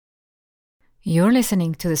You're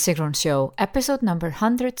listening to The Sigrun Show, episode number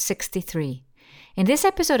 163. In this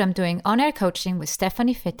episode, I'm doing on-air coaching with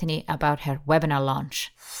Fiteni about her webinar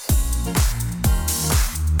launch.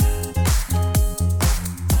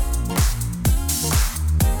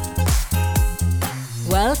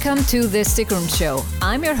 Welcome to The Sigrun Show.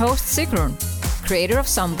 I'm your host, Sigrun, creator of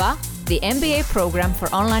Samba, the MBA program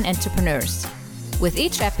for online entrepreneurs. With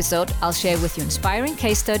each episode, I'll share with you inspiring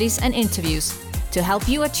case studies and interviews to help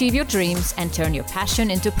you achieve your dreams and turn your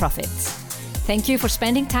passion into profits. Thank you for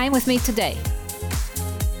spending time with me today.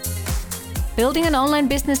 Building an online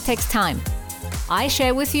business takes time. I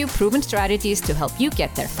share with you proven strategies to help you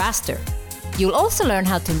get there faster. You'll also learn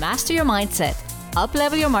how to master your mindset,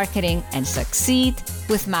 up-level your marketing, and succeed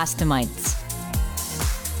with masterminds.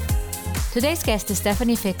 Today's guest is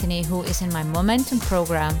Fiteni, who is in my Momentum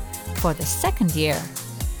program for the second year.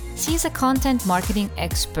 She's a content marketing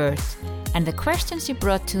expert, and the question she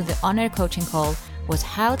brought to the on-air coaching call was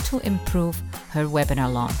how to improve her webinar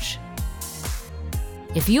launch.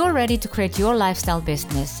 If you are ready to create your lifestyle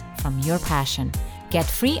business from your passion, get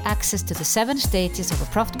free access to the 7 stages of a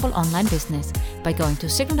profitable online business by going to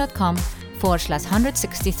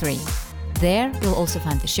sigrun.com/163. There you'll also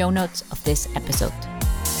find the show notes of this episode.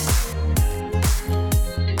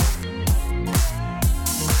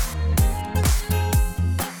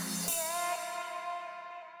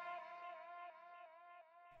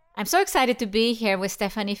 I'm so excited to be here with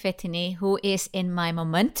Fiteni, who is in my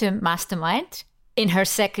Momentum Mastermind in her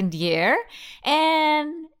second year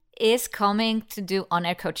and is coming to do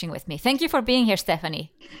on-air coaching with me. Thank you for being here,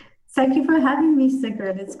 Stephanie. Thank you for having me,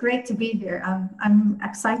 Sigrid. It's great to be here. I'm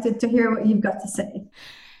excited to hear what you've got to say.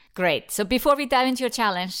 Great. So before we dive into your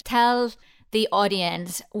challenge, tell the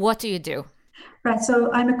audience, what do you do? Right.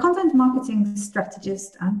 So I'm a content marketing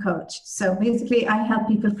strategist and coach. So basically, I help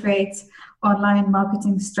people create online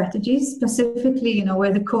marketing strategies, specifically,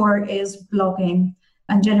 where the core is blogging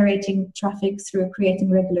and generating traffic through creating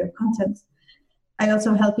regular content. I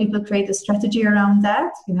also help people create a strategy around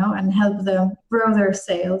that, and help them grow their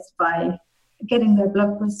sales by getting their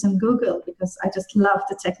blog posts on Google, because I just love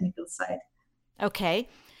the technical side. Okay.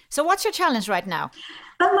 So what's your challenge right now?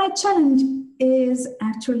 Well, my challenge is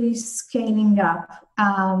actually scaling up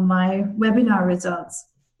my webinar results.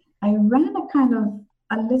 I ran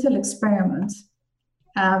a little experiment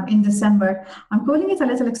in December. I'm calling it a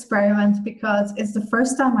little experiment because it's the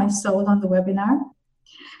first time I sold on the webinar.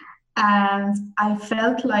 And I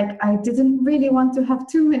felt like I didn't really want to have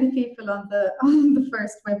too many people on the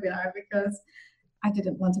first webinar because I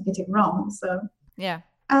didn't want to get it wrong. So yeah.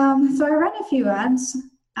 So I ran a few ads,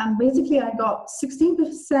 and basically I got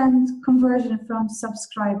 16% conversion from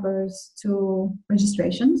subscribers to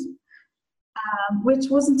registrations, which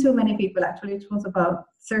wasn't too many people actually. It was about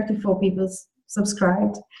 34 people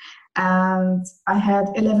subscribed, and I had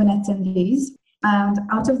 11 attendees. And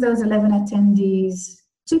out of those 11 attendees,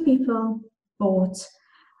 2 people bought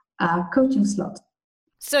a coaching slot.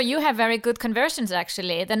 So you have very good conversions,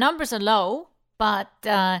 actually. The numbers are low, but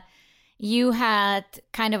you had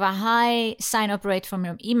kind of a high sign-up rate from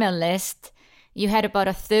your email list. You had about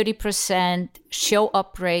a 30%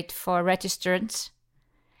 show-up rate for registrants.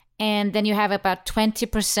 And then you have about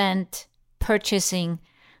 20% purchasing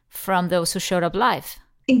from those who showed up live.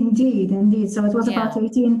 Indeed. So it was about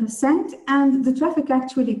 18%. And the traffic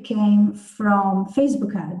actually came from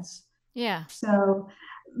Facebook ads. Yeah. So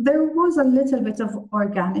there was a little bit of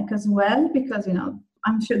organic as well, because,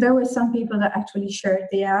 I'm sure there were some people that actually shared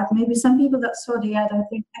the ad. Maybe some people that saw the ad, I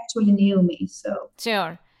think, actually knew me.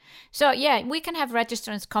 Sure. So, we can have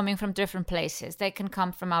registrants coming from different places. They can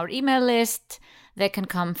come from our email list. They can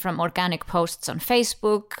come from organic posts on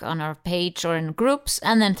Facebook, on our page, or in groups,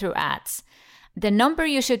 and then through ads. The number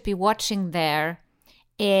you should be watching there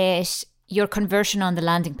is your conversion on the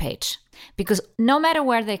landing page, because no matter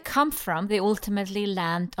where they come from, they ultimately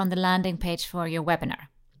land on the landing page for your webinar.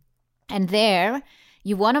 And there,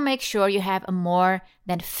 you want to make sure you have more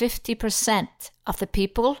than 50% of the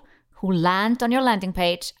people who land on your landing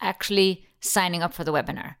page actually signing up for the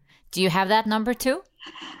webinar. Do you have that number too?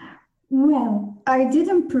 Well, I did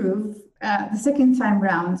improve the second time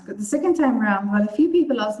round. The second time round, a few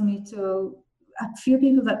people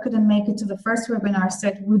that couldn't make it to the first webinar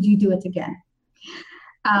said, would you do it again?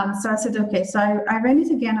 So I said, okay. So I ran it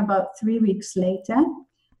again about 3 weeks later,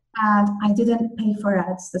 and I didn't pay for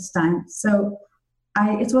ads this time. So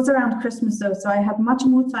it was around Christmas though, so I had much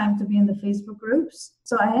more time to be in the Facebook groups.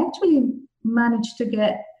 So I actually managed to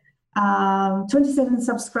get 27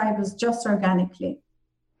 subscribers just organically.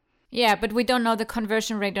 Yeah, but we don't know the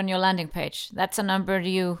conversion rate on your landing page. That's a number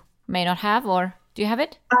you may not have, or? Do you have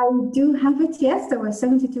it? I do have it, yes. There were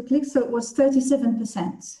 72 clicks, so it was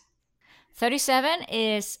 37%. 37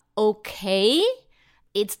 is okay.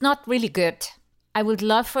 It's not really good. I would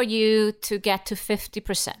love for you to get to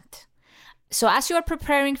 50%. So as you are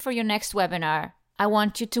preparing for your next webinar, I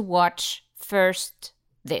want you to watch first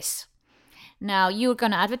this. Now, you're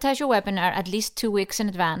going to advertise your webinar at least 2 weeks in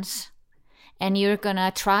advance, and you're going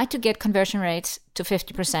to try to get conversion rates to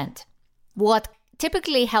 50%. What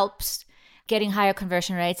typically helps getting higher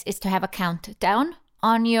conversion rates is to have a countdown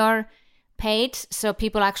on your page so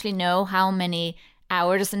people actually know how many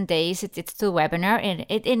hours and days it's to the webinar, and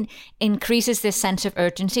it increases this sense of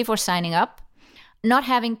urgency for signing up. Not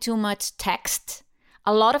having too much text,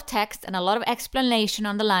 a lot of text and a lot of explanation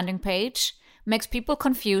on the landing page makes people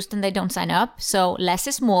confused and they don't sign up. So less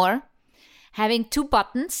is more. Having 2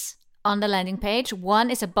 buttons on the landing page,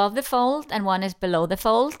 one is above the fold and one is below the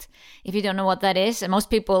fold. If you don't know what that is, and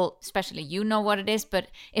most people, especially you, know what it is, but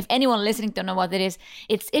if anyone listening don't know what it is,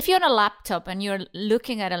 it's if you're on a laptop and you're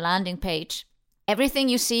looking at a landing page, everything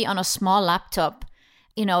you see on a small laptop,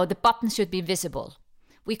 the buttons should be visible.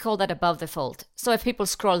 We call that above the fold. So if people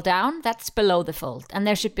scroll down, that's below the fold, and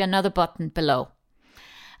there should be another button below.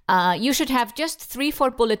 You should have just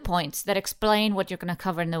 3-4 bullet points that explain what you're going to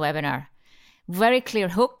cover in the webinar. Very clear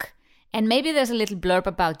hook, and maybe there's a little blurb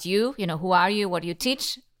about you, who are you, what do you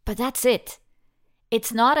teach, but that's it.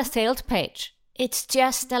 It's not a sales page. It's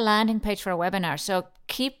just a landing page for a webinar. So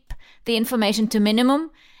keep the information to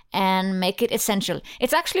minimum and make it essential.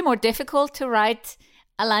 It's actually more difficult to write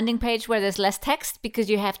a landing page where there's less text because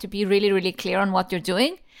you have to be really, really clear on what you're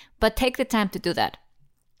doing, but take the time to do that.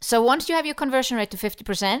 So once you have your conversion rate to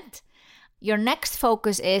 50%, your next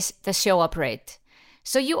focus is the show up rate.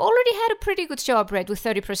 So you already had a pretty good show up rate with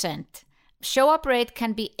 30%. Show up rate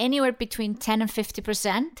can be anywhere between 10 and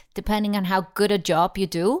 50%, depending on how good a job you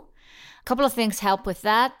do. A couple of things help with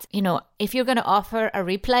that. If you're going to offer a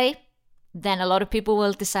replay, then a lot of people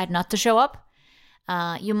will decide not to show up.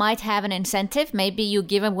 You might have an incentive. Maybe you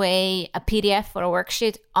give away a PDF or a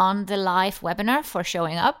worksheet on the live webinar for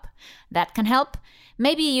showing up. That can help.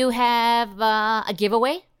 Maybe you have a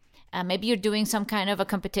giveaway. Maybe you're doing some kind of a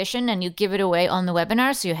competition and you give it away on the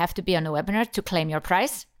webinar. So you have to be on the webinar to claim your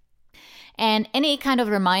prize. And any kind of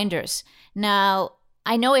reminders. Now,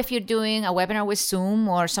 I know if you're doing a webinar with Zoom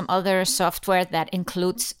or some other software that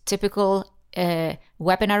includes typical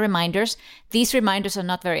webinar reminders, these reminders are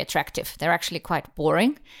not very attractive. They're actually quite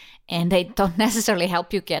boring and they don't necessarily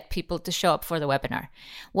help you get people to show up for the webinar.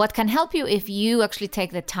 What can help you if you actually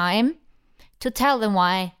take the time to tell them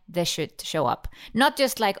why they should show up. Not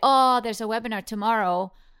just like, oh, there's a webinar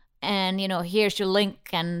tomorrow and, here's your link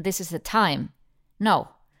and this is the time. No,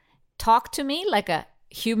 talk to me like a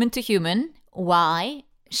human to human. Why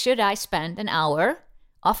should I spend an hour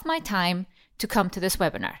of my time to come to this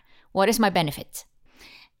webinar? What is my benefit?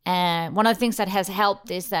 And one of the things that has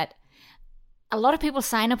helped is that a lot of people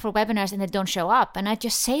sign up for webinars and they don't show up. And I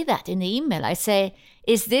just say that in the email. I say,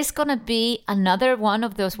 is this going to be another one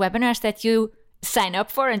of those webinars that you sign up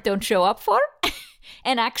for and don't show up for?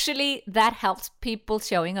 And actually, that helps people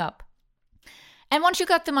showing up. And once you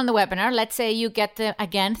got them on the webinar, let's say you get the,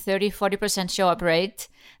 again, 30-40% show up rate.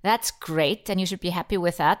 That's great. And you should be happy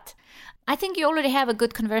with that. I think you already have a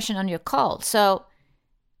good conversion on your call. So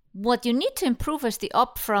what you need to improve is the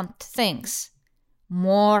upfront things.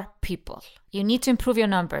 More people. You need to improve your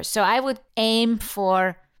numbers. So I would aim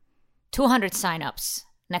for 200 signups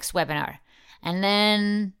next webinar, and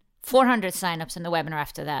then 400 signups in the webinar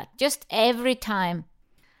after that. Just every time.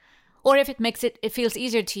 Or if it feels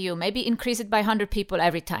easier to you, maybe increase it by 100 people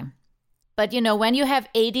every time. But when you have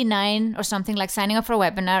 89 or something like signing up for a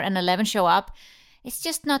webinar and 11 show up, it's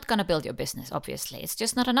just not going to build your business, obviously. It's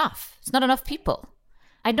just not enough. It's not enough people.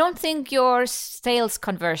 I don't think your sales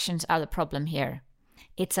conversions are the problem here.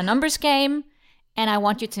 It's a numbers game, and I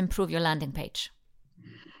want you to improve your landing page.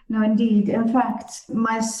 No, indeed. In fact,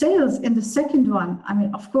 my sales in the second one,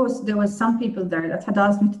 of course, there were some people there that had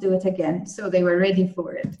asked me to do it again, so they were ready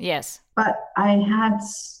for it. Yes. But I had,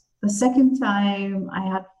 the second time, I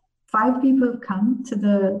had 5 people come to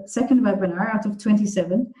the second webinar out of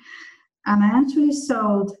 27, and I actually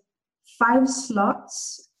sold 5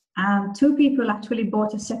 slots, and 2 people actually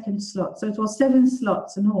bought a second slot. So it was 7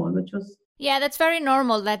 slots in all, which was... Yeah, that's very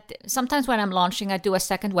normal. That sometimes when I'm launching, I do a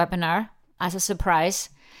second webinar as a surprise.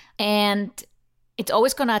 And it's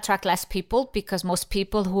always going to attract less people because most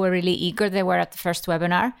people who are really eager, they were at the first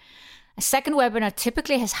webinar. A second webinar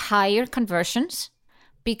typically has higher conversions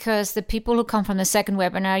because the people who come from the second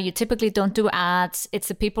webinar, you typically don't do ads. It's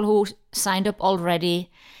the people who signed up already.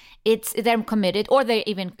 they're committed, or they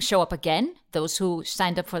even show up again. Those who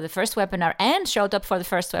signed up for the first webinar and showed up for the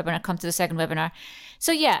first webinar come to the second webinar.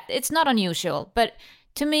 So yeah, it's not unusual. But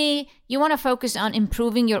to me, you want to focus on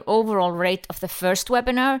improving your overall rate of the first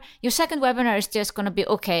webinar. Your second webinar is just going to be,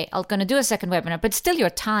 okay, I'm going to do a second webinar, but still your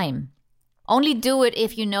time. Only do it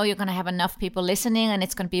if you know you're going to have enough people listening and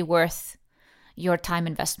it's going to be worth your time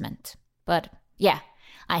investment. But yeah,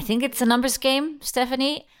 I think it's a numbers game,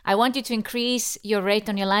 Stephanie. I want you to increase your rate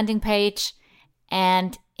on your landing page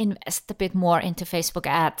and invest a bit more into Facebook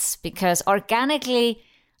ads, because organically,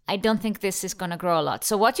 I don't think this is going to grow a lot.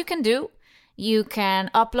 So what you can do, you can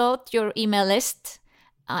upload your email list.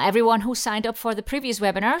 Everyone who signed up for the previous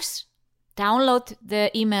webinars, download the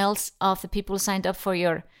emails of the people who signed up for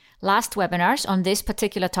your last webinars on this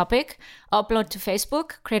particular topic, upload to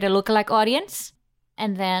Facebook, create a lookalike audience,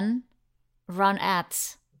 and then run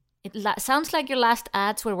ads. It sounds like your last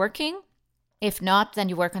ads were working. If not, then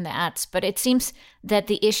you work on the ads. But it seems that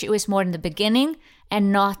the issue is more in the beginning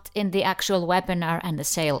and not in the actual webinar and the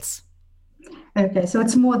sales. Okay, so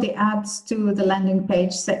it's more the ads to the landing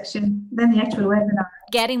page section than the actual webinar.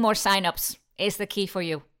 Getting more signups is the key for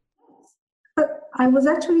you. But I was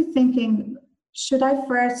actually thinking, should I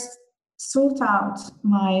first sort out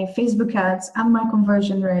my Facebook ads and my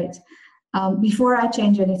conversion rate before I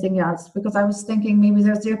change anything else? Because I was thinking maybe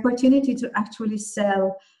there's the opportunity to actually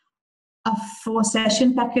sell a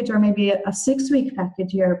 4-session package or maybe a 6-week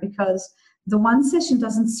package here, because the 1 session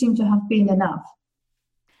doesn't seem to have been enough.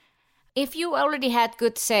 If you already had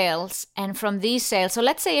good sales, and from these sales, so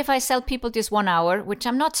let's say if I sell people just 1 hour, which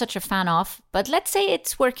I'm not such a fan of, but let's say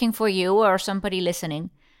it's working for you or somebody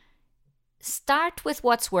listening, start with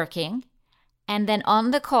what's working, and then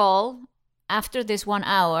on the call, after this 1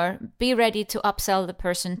 hour, be ready to upsell the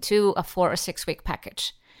person to a 4 or 6 week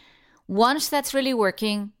package. Once that's really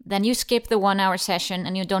working, then you skip the 1 hour session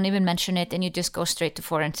and you don't even mention it, and you just go straight to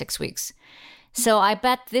 4 and 6 weeks. So I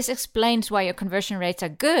bet this explains why your conversion rates are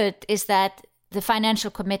good, is that the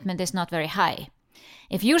financial commitment is not very high.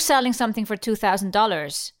 If you're selling something for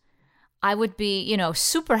 $2,000, I would be,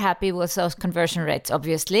 super happy with those conversion rates,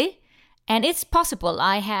 obviously. And it's possible.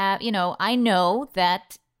 I know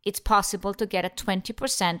that it's possible to get a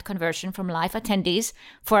 20% conversion from live attendees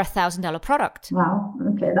for a $1,000 product. Wow.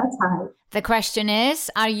 Okay, that's high. The question is,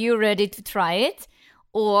 are you ready to try it?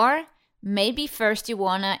 Or maybe first you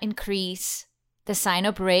want to increase the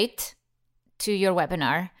sign-up rate to your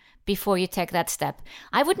webinar before you take that step.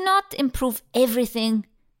 I would not improve everything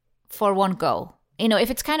for one go. If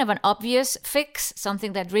it's kind of an obvious fix,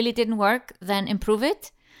 something that really didn't work, then improve it.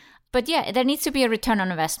 But yeah, there needs to be a return on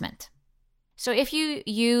investment. So if you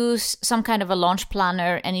use some kind of a launch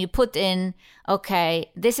planner and you put in,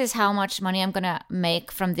 okay, this is how much money I'm going to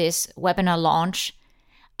make from this webinar launch.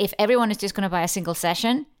 If everyone is just going to buy a single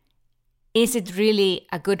session, is it really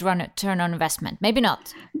a good return on investment? Maybe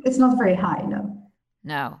not. It's not very high, no.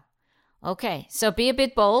 No. Okay, so be a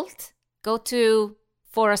bit bold. Go to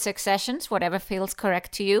 4 or 6 sessions, whatever feels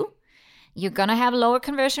correct to you. You're going to have lower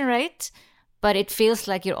conversion rate, but it feels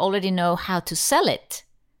like you already know how to sell it.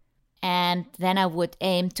 And then I would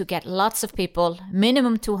aim to get lots of people,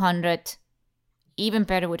 minimum 200. Even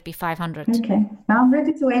better would be 500. Okay, now I'm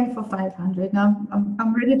ready to aim for 500. Now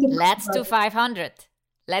I'm ready to... Let's do 500.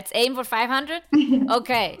 Let's aim for 500?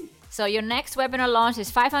 Okay, so your next webinar launch is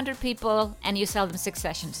 500 people and you sell them 6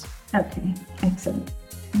 sessions. Okay, excellent.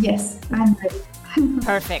 Yes, I'm ready.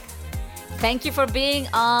 Perfect. Thank you for being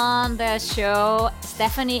on the show,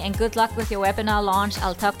 Stephanie, and good luck with your webinar launch.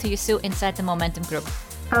 I'll talk to you soon inside the Momentum Group.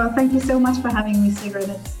 Oh, thank you so much for having me, Sigrid.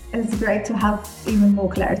 It's great to have even more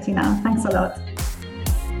clarity now. Thanks a lot.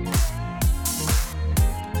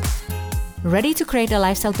 Ready to create a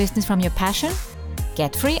lifestyle business from your passion?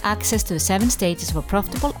 Get free access to the 7 stages of a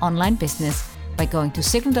profitable online business by going to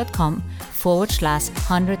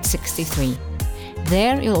sigrun.com/163.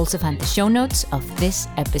 There you'll also find the show notes of this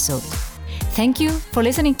episode. Thank you for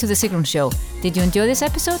listening to The Sigrun Show. Did you enjoy this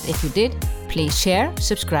episode? If you did, please share,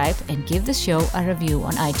 subscribe, and give the show a review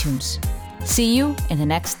on iTunes. See you in the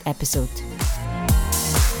next episode.